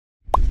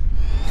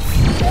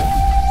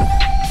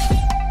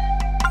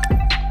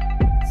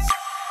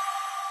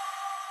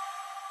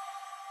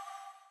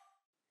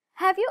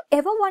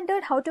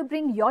wondered how to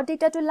bring your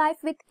data to life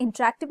with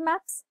interactive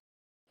maps?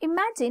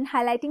 Imagine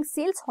highlighting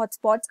sales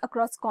hotspots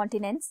across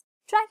continents,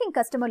 tracking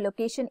customer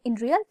location in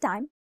real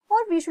time, or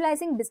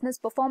visualizing business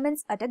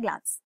performance at a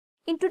glance.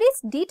 In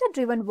today's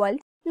data-driven world,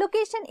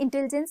 location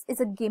intelligence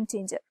is a game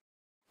changer.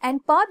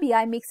 And Power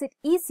BI makes it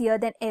easier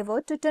than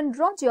ever to turn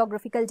raw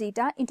geographical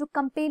data into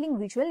compelling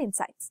visual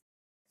insights.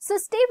 So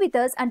stay with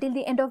us until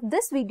the end of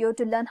this video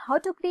to learn how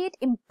to create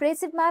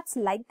impressive maps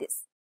like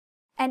this.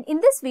 And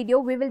in this video,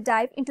 we will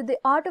dive into the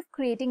art of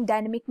creating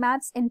dynamic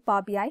maps in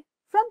Power BI,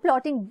 from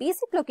plotting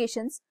basic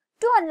locations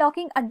to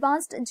unlocking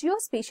advanced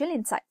geospatial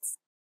insights.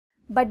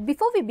 But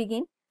before we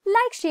begin,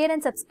 like, share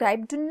and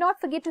subscribe. Do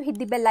not forget to hit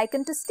the bell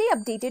icon to stay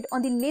updated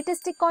on the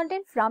latest tech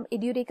content from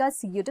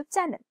Edureka's YouTube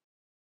channel.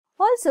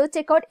 Also,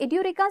 check out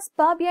Edureka's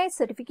Power BI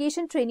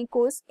certification training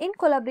course in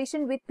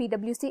collaboration with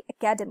PwC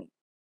Academy.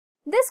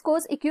 This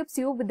course equips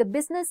you with the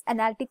business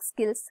analytics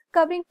skills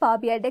covering Power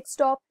BI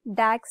desktop,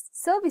 DAX,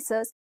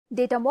 services,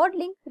 data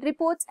modeling,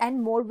 reports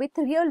and more with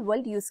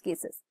real-world use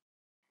cases.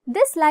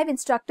 This live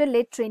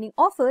instructor-led training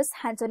offers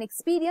hands-on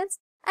experience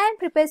and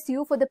prepares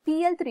you for the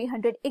PL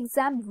 300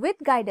 exam with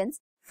guidance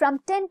from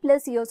 10+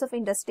 years of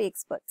industry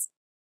experts.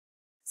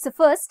 So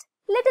first,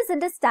 let us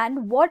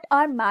understand what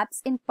are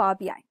maps in Power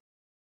BI.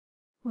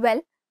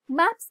 Well,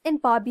 maps in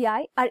Power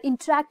BI are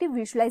interactive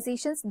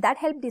visualizations that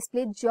help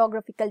display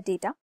geographical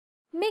data,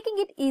 making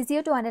it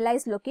easier to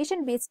analyze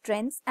location-based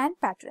trends and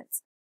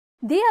patterns.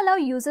 They allow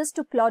users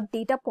to plot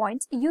data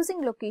points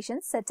using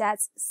locations such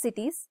as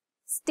cities,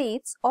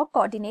 states, or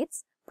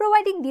coordinates,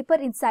 providing deeper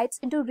insights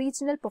into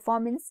regional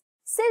performance,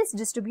 sales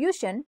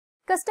distribution,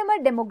 customer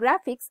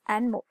demographics,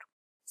 and more.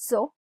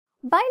 So,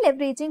 by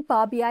leveraging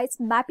Power BI's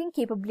mapping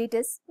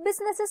capabilities,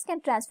 businesses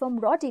can transform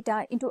raw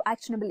data into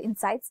actionable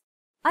insights,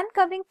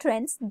 uncovering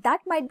trends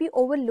that might be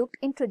overlooked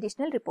in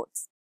traditional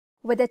reports.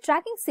 Whether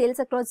tracking sales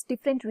across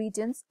different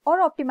regions or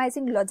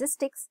optimizing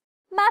logistics,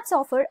 maps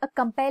offer a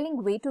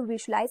compelling way to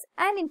visualize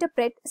and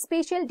interpret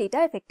spatial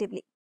data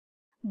effectively.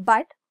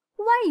 But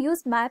why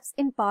use maps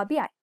in Power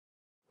BI?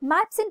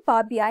 Maps in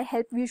Power BI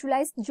help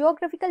visualize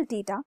geographical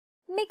data,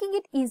 making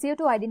it easier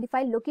to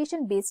identify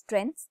location-based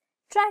trends,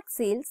 track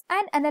sales,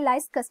 and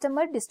analyze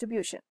customer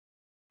distribution.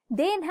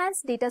 They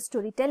enhance data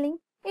storytelling,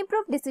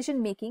 improve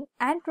decision-making,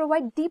 and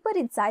provide deeper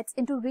insights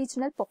into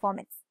regional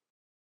performance.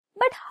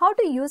 But how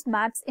to use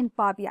maps in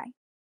Power BI?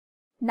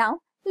 Now,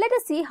 let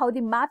us see how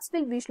the maps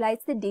will visualize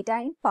the data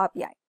in Power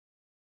BI.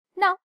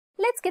 Now,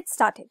 let's get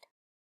started.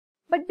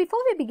 But before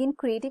we begin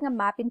creating a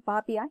map in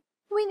Power BI,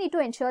 we need to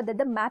ensure that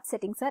the map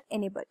settings are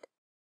enabled.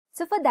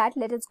 So for that,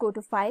 let us go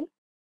to File.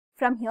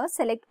 From here,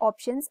 select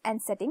Options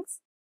and Settings.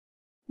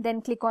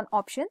 Then click on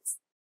Options.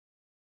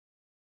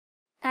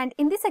 And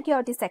in the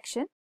Security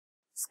section,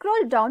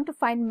 scroll down to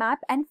find Map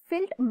and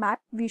Filled Map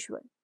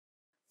Visual.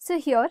 So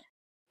here,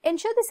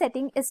 ensure the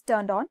setting is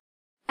turned on.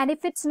 And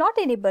if it's not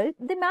enabled,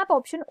 the map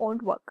option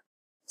won't work.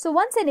 So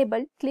once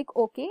enabled, click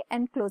OK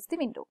and close the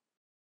window.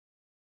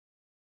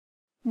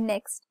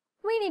 Next,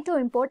 we need to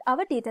import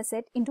our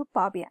dataset into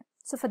Power BI.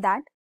 So for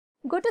that,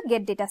 go to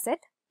Get Dataset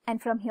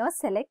and from here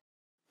select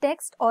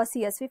Text or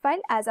CSV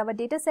file as our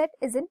dataset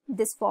is in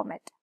this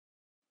format.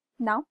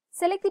 Now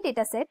select the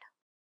dataset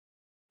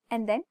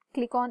and then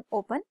click on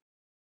Open.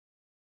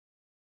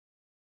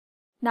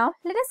 Now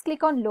let us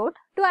click on Load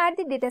to add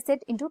the dataset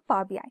into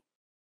Power BI.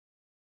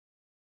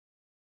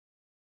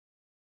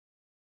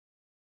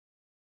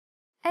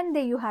 And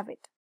there you have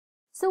it.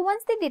 So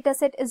once the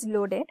dataset is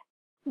loaded,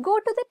 go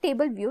to the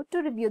table view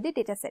to review the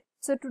dataset.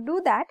 So to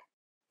do that,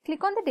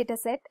 click on the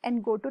dataset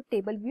and go to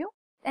table view,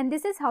 and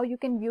this is how you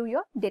can view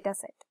your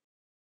dataset.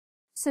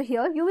 So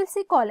here you will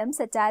see columns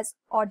such as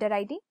order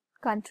ID,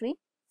 country,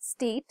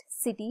 state,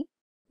 city,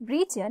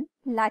 region,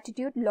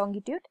 latitude,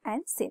 longitude,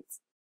 and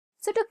sales.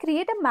 So to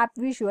create a map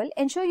visual,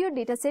 ensure your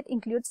dataset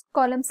includes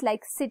columns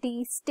like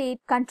city, state,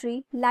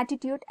 country,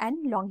 latitude,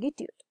 and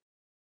longitude.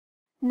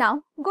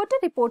 Now go to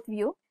Report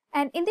View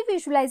and in the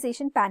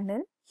Visualization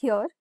panel,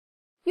 here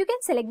you can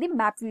select the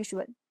map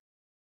visual.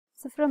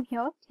 So from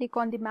here, click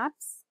on the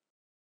maps.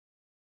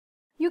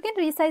 You can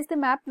resize the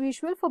map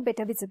visual for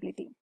better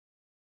visibility.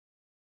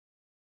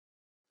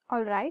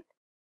 Alright,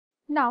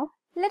 now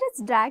let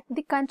us drag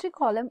the country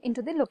column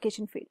into the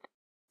location field.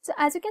 So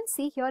as you can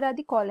see, here are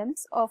the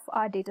columns of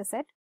our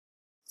dataset.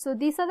 So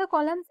these are the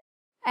columns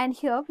and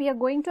here we are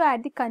going to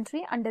add the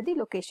country under the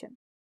location.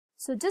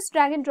 So just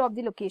drag and drop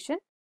the location.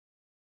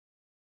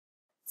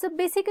 So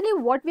basically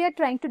what we are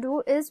trying to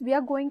do is we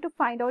are going to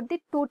find out the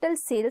total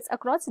sales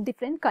across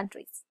different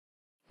countries.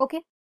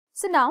 Okay,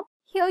 so now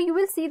here you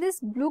will see this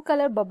blue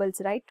color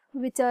bubbles, right,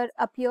 which are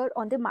appear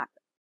on the map.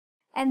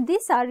 And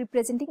these are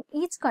representing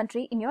each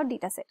country in your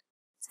dataset.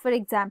 So for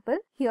example,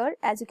 here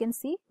as you can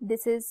see,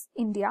 this is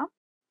India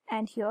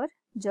and here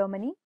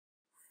Germany,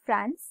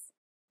 France,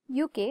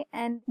 UK,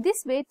 and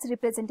this way it's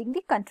representing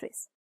the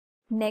countries.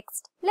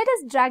 Next, let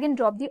us drag and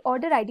drop the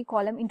order ID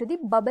column into the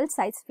bubble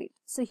size field.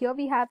 So here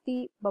we have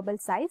the bubble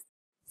size.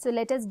 So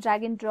let us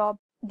drag and drop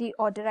the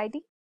order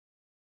ID.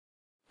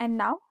 And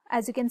now,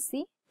 as you can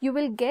see, you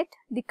will get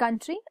the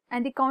country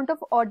and the count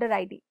of order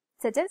ID.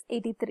 such as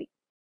 83.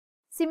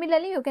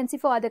 Similarly, you can see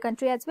for other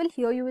country as well.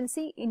 Here you will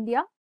see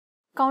India,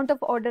 count of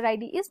order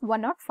ID is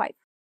 105.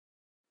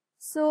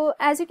 So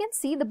as you can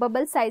see, the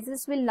bubble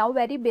sizes will now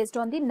vary based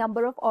on the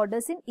number of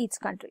orders in each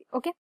country.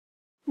 Okay.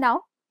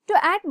 Now,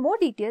 to add more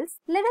details,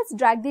 let us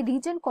drag the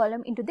region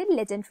column into the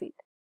legend field.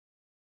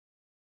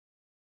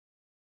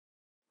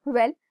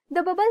 Well,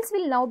 the bubbles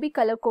will now be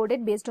color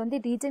coded based on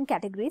the region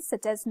categories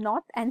such as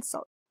North and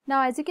South.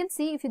 Now as you can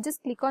see, if you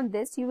just click on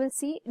this, you will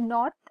see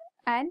North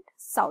and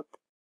South.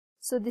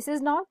 So this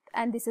is North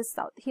and this is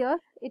South. Here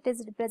it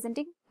is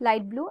representing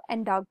light blue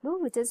and dark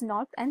blue, which is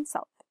North and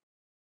South.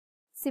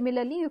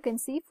 Similarly, you can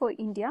see for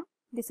India,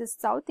 this is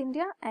South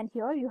India and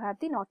here you have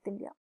the North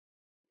India.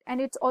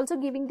 And it's also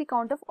giving the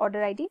count of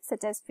order ID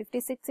such as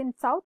 56 in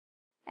South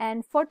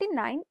and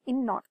 49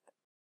 in North.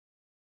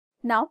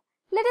 Now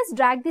let us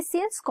drag the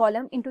sales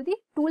column into the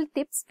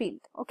tooltips field.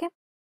 Okay.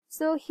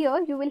 So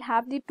here you will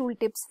have the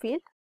tooltips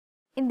field.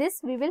 In this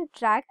we will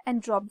drag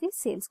and drop the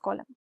sales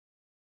column.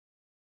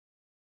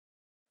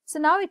 So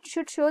now it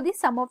should show the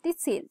sum of the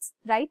sales,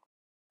 right?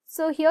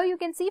 So here you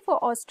can see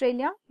for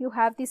Australia, you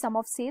have the sum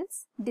of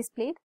sales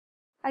displayed.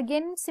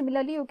 Again,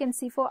 similarly, you can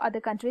see for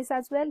other countries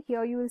as well.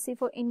 Here you will see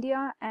for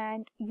India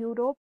and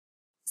Europe.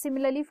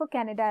 Similarly for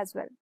Canada as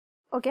well.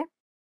 Okay.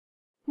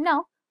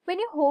 Now, when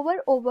you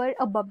hover over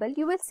a bubble,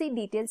 you will see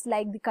details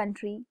like the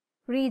country,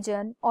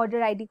 region,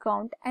 order ID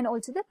count, and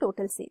also the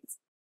total sales.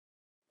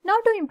 Now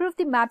to improve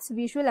the map's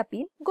visual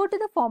appeal, go to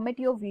the Format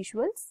Your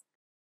Visuals.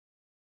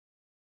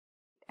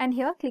 And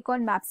here click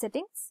on Map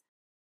Settings.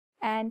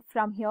 And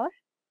from here,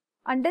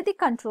 under the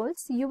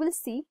controls, you will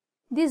see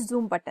these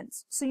zoom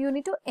buttons. So you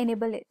need to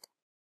enable it.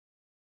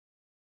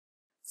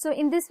 So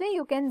in this way,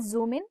 you can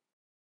zoom in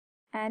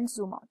and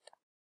zoom out.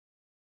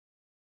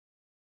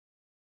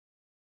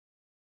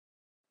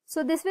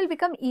 So this will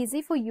become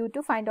easy for you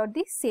to find out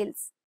the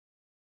sales.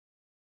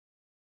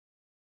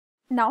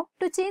 Now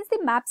to change the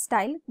map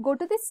style, go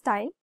to the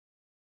Style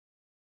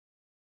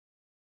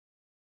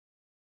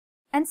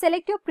and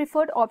select your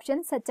preferred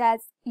options such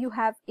as you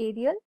have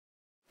Arial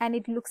and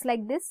it looks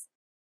like this.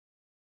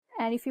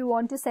 And if you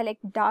want to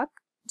select dark,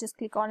 just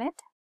click on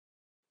it.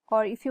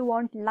 Or if you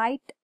want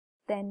light,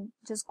 then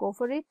just go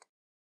for it.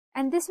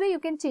 And this way you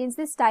can change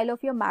the style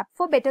of your map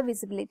for better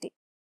visibility.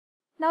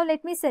 Now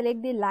let me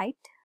select the light.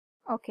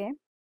 Okay.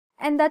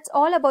 And that's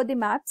all about the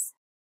maps.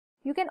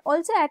 You can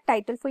also add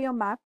title for your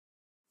map.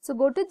 So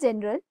go to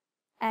General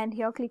and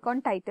here click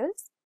on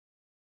Titles.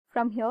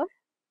 From here,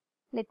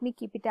 let me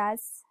keep it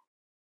as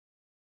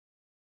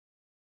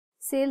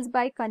Sales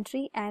by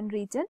Country and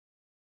Region.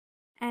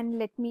 And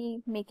let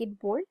me make it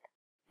bold.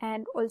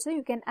 And also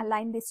you can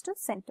align this to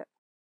center.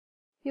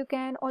 You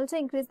can also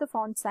increase the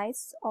font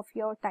size of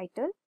your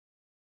title.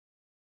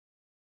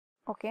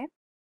 Okay.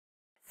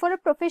 For a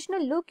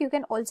professional look, you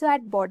can also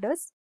add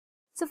borders.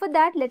 So for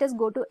that, let us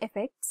go to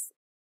Effects.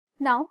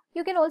 Now,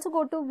 you can also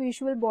go to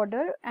Visual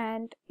Border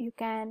and you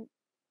can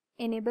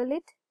enable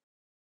it.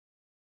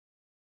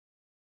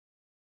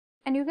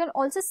 And you can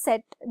also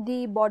set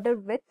the border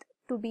width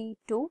to be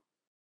 2.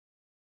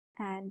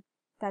 And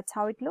that's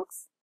how it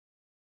looks.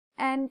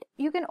 And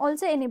you can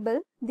also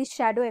enable the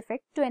shadow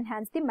effect to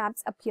enhance the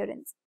map's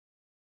appearance.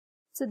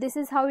 So this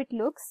is how it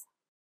looks.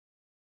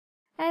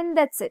 And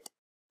that's it.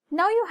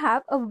 Now you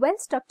have a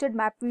well-structured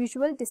map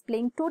visual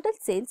displaying total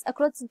sales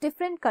across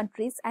different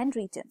countries and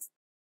regions.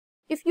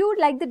 If you would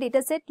like the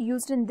dataset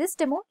used in this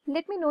demo,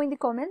 let me know in the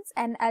comments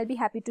and I'll be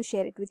happy to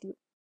share it with you.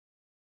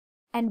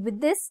 And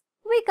with this,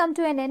 we come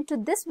to an end to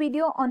this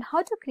video on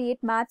how to create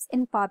maps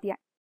in Power BI.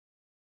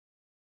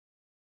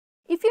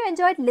 If you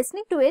enjoyed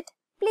listening to it,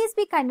 please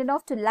be kind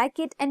enough to like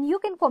it and you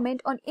can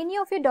comment on any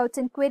of your doubts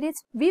and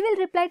queries. We will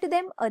reply to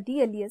them at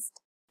the earliest.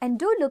 And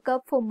do look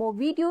up for more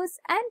videos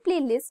and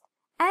playlists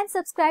and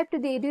subscribe to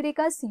the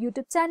Edureka's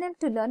YouTube channel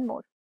to learn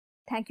more.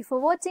 Thank you for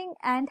watching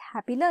and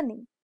happy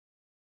learning.